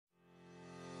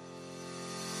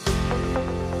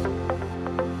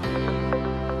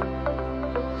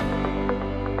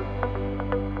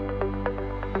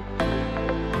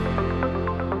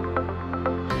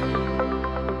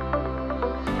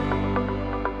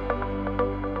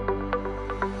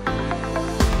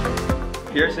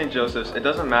Here at St. Joseph's, it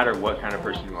doesn't matter what kind of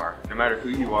person you are. No matter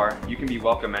who you are, you can be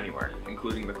welcome anywhere,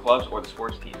 including the clubs or the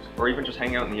sports teams, or even just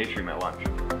hang out in the atrium at lunch.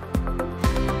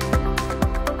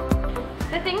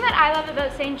 The thing that I love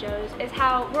about St. Joe's is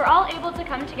how we're all able to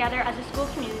come together as a school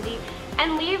community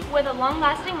and leave with a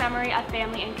long-lasting memory of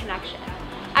family and connection.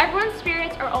 Everyone's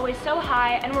spirits are always so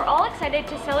high, and we're all excited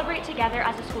to celebrate together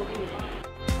as a school community.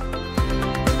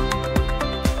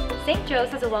 St.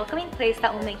 Joe's is a welcoming place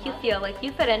that will make you feel like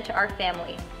you fit into our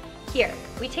family. Here,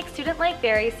 we take student life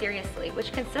very seriously,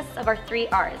 which consists of our 3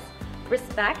 R's: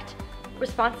 respect,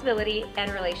 responsibility,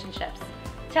 and relationships.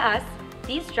 To us,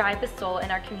 these drive the soul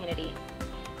in our community.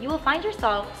 You will find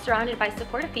yourself surrounded by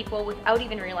supportive people without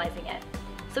even realizing it.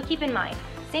 So keep in mind,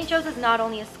 St. Joe's is not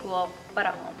only a school, but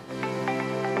a home.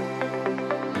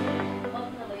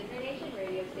 Welcome to Laser Nation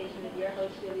radio station with your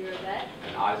host, Julie Rosette.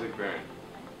 And Isaac Barron.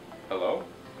 Hello?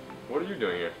 What are you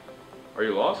doing here? Are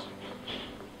you lost?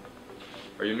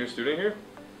 Are you a new student here?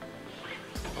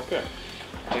 Okay.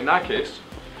 In that case,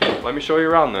 let me show you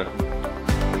around then.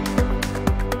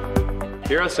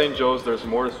 Here at St. Joe's, there's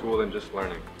more to school than just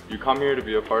learning. You come here to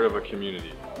be a part of a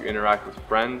community. You interact with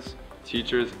friends,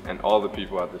 teachers, and all the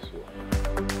people at the school.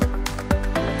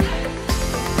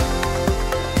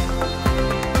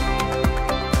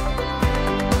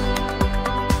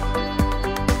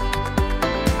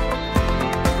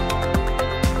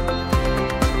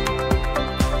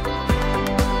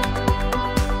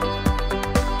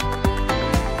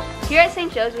 Here at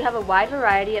St. Joe's, we have a wide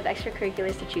variety of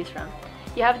extracurriculars to choose from.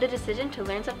 You have the decision to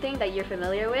learn something that you're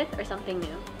familiar with or something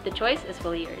new. The choice is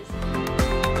fully yours.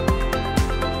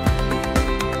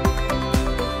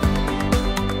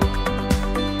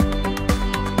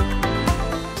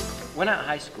 When at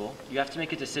high school, you have to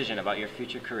make a decision about your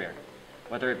future career.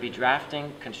 Whether it be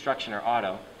drafting, construction, or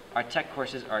auto, our tech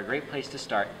courses are a great place to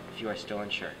start if you are still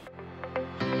unsure.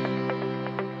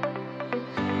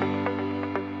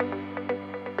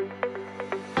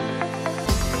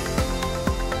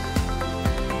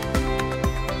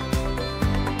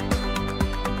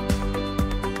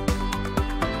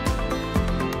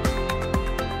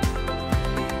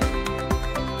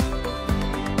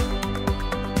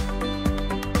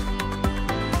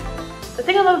 The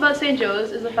thing I love about St.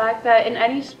 Joe's is the fact that in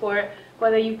any sport,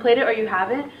 whether you played it or you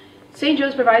haven't, St.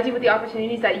 Joe's provides you with the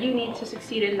opportunities that you need to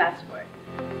succeed in that sport.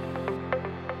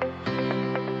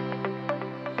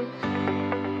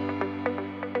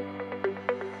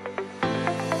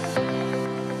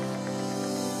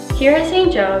 Here at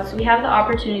St. Joe's, we have the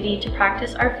opportunity to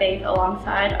practice our faith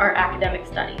alongside our academic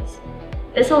studies.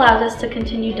 This allows us to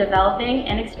continue developing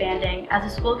and expanding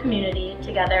as a school community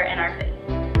together in our faith.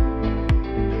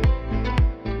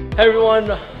 Hey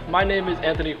everyone, my name is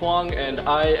Anthony Huang and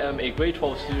I am a grade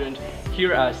 12 student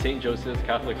here at St. Joseph's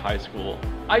Catholic High School.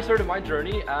 I started my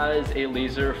journey as a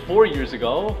laser 4 years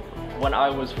ago when I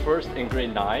was first in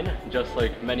grade 9, just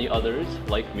like many others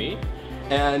like me.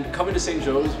 And coming to St.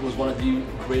 Joe's was one of the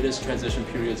greatest transition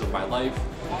periods of my life.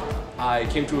 I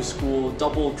came to a school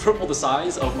double, triple the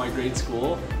size of my grade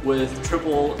school with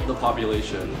triple the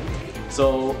population.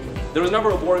 So there was never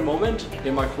a boring moment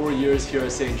in my 4 years here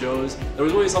at St. Joe's. There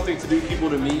was always something to do, people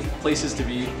to meet, places to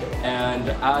be, and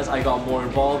as I got more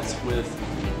involved with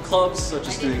clubs such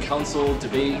as student council,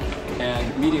 debate,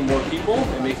 and meeting more people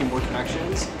and making more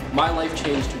connections, my life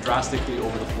changed drastically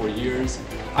over the 4 years.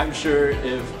 I'm sure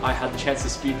if I had the chance to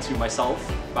speak to myself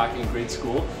back in grade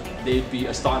school, they'd be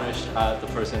astonished at the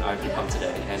person I've become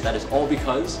today, and that is all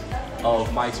because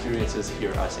of my experiences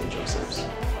here at St. Joseph's.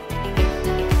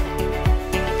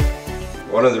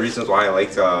 One of the reasons why I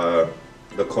liked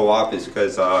the co-op is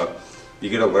because you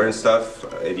get to learn stuff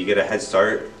and you get a head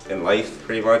start in life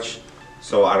pretty much,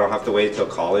 so I don't have to wait until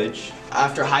college.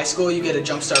 After high school, you get a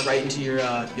jump start right into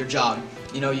your job.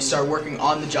 You know, you start working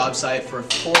on the job site for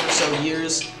 4 or so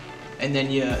years, and then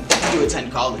you do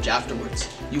attend college afterwards.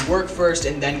 You work first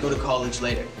and then go to college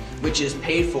later, which is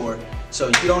paid for, so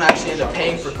you don't actually end up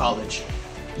paying for college.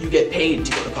 You get paid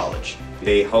to go to college.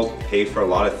 They help pay for a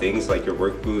lot of things like your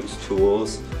work boots,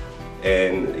 tools,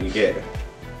 and you get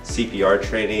CPR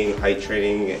training, height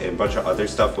training, and a bunch of other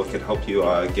stuff that can help you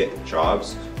get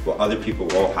jobs what other people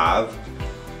won't have.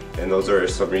 And those are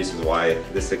some reasons why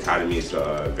this academy is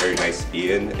very nice to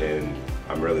be in, and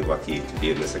I'm really lucky to be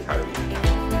in this academy.